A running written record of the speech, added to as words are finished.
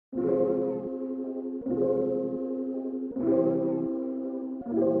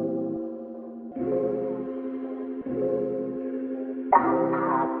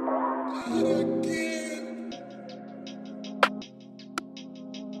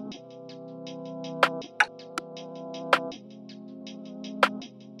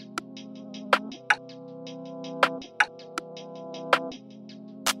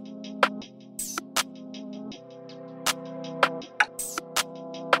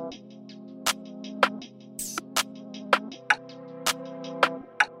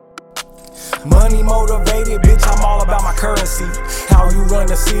Money motivated, bitch, I'm all about my currency. How you run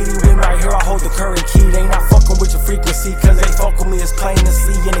the city when right here I hold the current key. They not fucking with your frequency, cause they fuck with me, it's plain to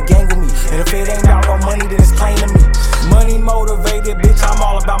see. In the gang with me, and if it ain't about no money, then it's plain to me. Money motivated, bitch, I'm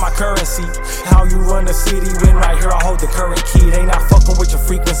all about my currency. How you run the city when right here I hold the current key. They not fucking with your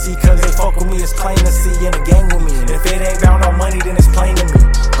frequency, cause they fuck with me, it's plain to see. In the gang with me, and if it ain't about no money, then it's plain to me.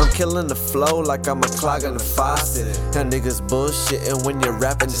 I'm killing the flow like I'm a clog in the faucet. Y'all niggas bullshitting when you're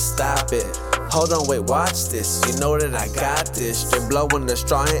rapping, just stop it. Hold on, wait, watch this. You know that I got this. Straight blowing the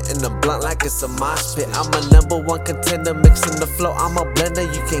straw, hitting the blunt like it's a mosh pit. I'm a #1 contender, mixing the flow. I'm a blender.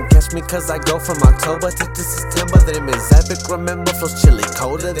 You can't catch me cause I go from October to September. The name is Epik. Remember, flows chilly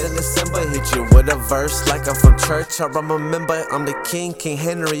colder than December. Hit you with a verse like I'm from church or I'm a member. I'm the king, King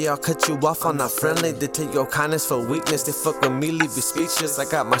Henry. I'll cut you off. I'm not friendly. They take your kindness for weakness. They fuck with me, leave you speechless. I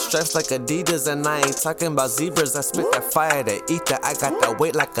got my stripes like Adidas, and I ain't talking about zebras. I spit that fire, that ether. I got that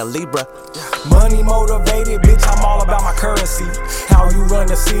weight like a Libra. Money motivated, bitch, I'm all about my currency. How you run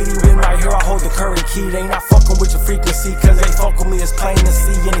the city when right here I hold the current key. They not fucking with your frequency, cause they fuck with me, it's plain to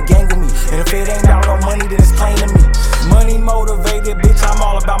see. In the gang with me, and if it ain't about no money, then it's plain to me. Money motivated, bitch, I'm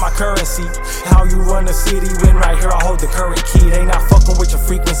all about my currency. How you run the city when right here I hold the current key. They not fucking with your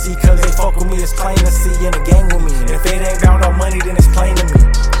frequency, cause they fuck with me, it's plain to see. In the gang with me, and if it ain't about no money, then it's plain to me.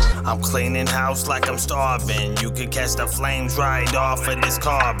 I'm cleaning house like I'm starving. You can catch the flames right off of this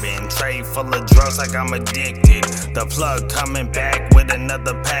carbon. Tray full of drugs like I'm addicted. The plug coming back with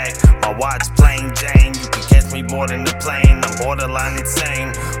another pack. My watch plain Jane. You can catch me boarding the plane. I'm borderline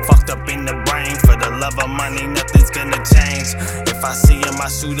insane. Fucked up in the brain. For the love of money, nothing's gonna change. If I see him, I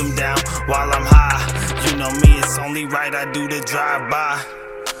shoot him down while I'm high. You know me, it's only right I do the drive-by.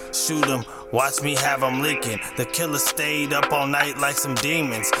 Shoot him, watch me have him licking. The killer stayed up all night like some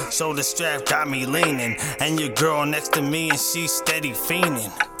demons. Shoulder strap got me leaning. And your girl next to me and she steady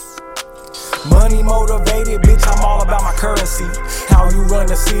fiending. Money motivated, bitch, I'm all about my currency. How you run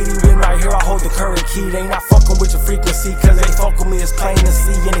the city when right here I hold the current key. They not fucking with your frequency, cause they fuck with me, it's plain to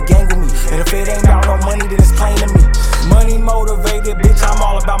see. In the gang with me, and if it ain't about no money, then it's plain to me. Money motivated, bitch, I'm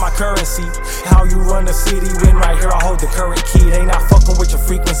all about my currency. How you run the city when right here I hold the current key. They not fucking with your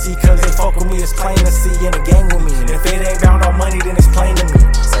frequency, cause they fuck with me, it's plain to see. In the gang with me, and if it ain't about no money, then it's plain to me.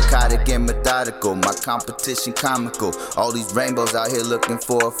 Psychotic and methodical, my competition comical. All these rainbows out here looking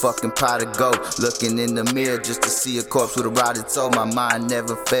for a fucking pot of gold. Looking in the mirror just to see a corpse with a rotted soul. My mind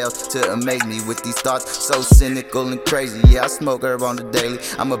never fails to amaze me with these thoughts so cynical and crazy. Yeah, I smoke herb on the daily.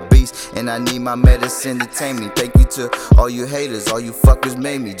 I'm a beast and I need my medicine to tame me. Thank you to all you haters, all you fuckers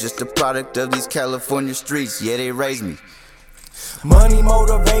made me. Just a product of these California streets, yeah, they raised me. Money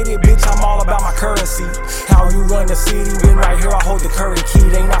motivated, bitch, I'm all about my currency. How you run the city when right here I hold the current key.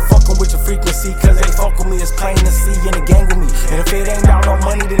 They not fucking with your frequency, cause they fuck with me, it's plain to see. In the gang with me, and if it ain't about no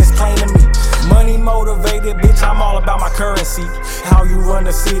money, then it's plain to me. Money motivated, bitch, I'm all about my currency. How you run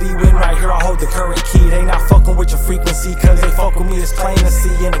the city when right here I hold the current key. They not fucking with your frequency, cause they fuck with me, it's plain to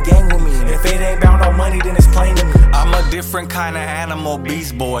see. In the gang with me, and if it ain't about no money, then it's plain to me. I'm a different kind of animal,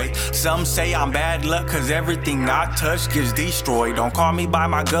 beast boy. Some say I'm bad luck cause everything I touch gets destroyed. Don't call me by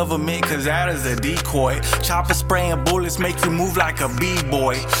my government cause that is a decoy. Chopper spraying bullets make you move like a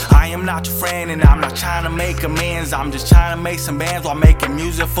b-boy. I am not your friend and I'm not trying to make amends. I'm just trying to make some bands while making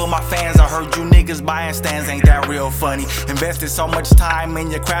music for my fans. I heard you niggas buying stands, ain't that real funny? Invested so much time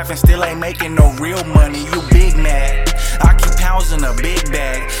in your craft and still ain't making no real money. You big mad, I keep pounds in a big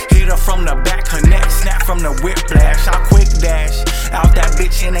bag. Hit her from the back, her neck snap from the whiplash. I quick dash out that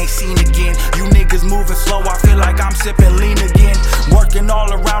bitch and ain't seen again. You niggas moving slow, I feel like I'm sipping lean again. Working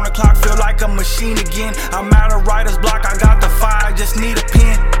all around the clock, feel like a machine again. I'm at a writer's block, I got the fire, just need a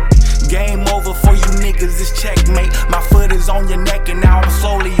pen. Game over for you niggas, it's checkmate. My foot is on your neck and now I'm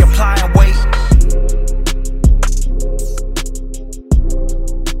slowly applying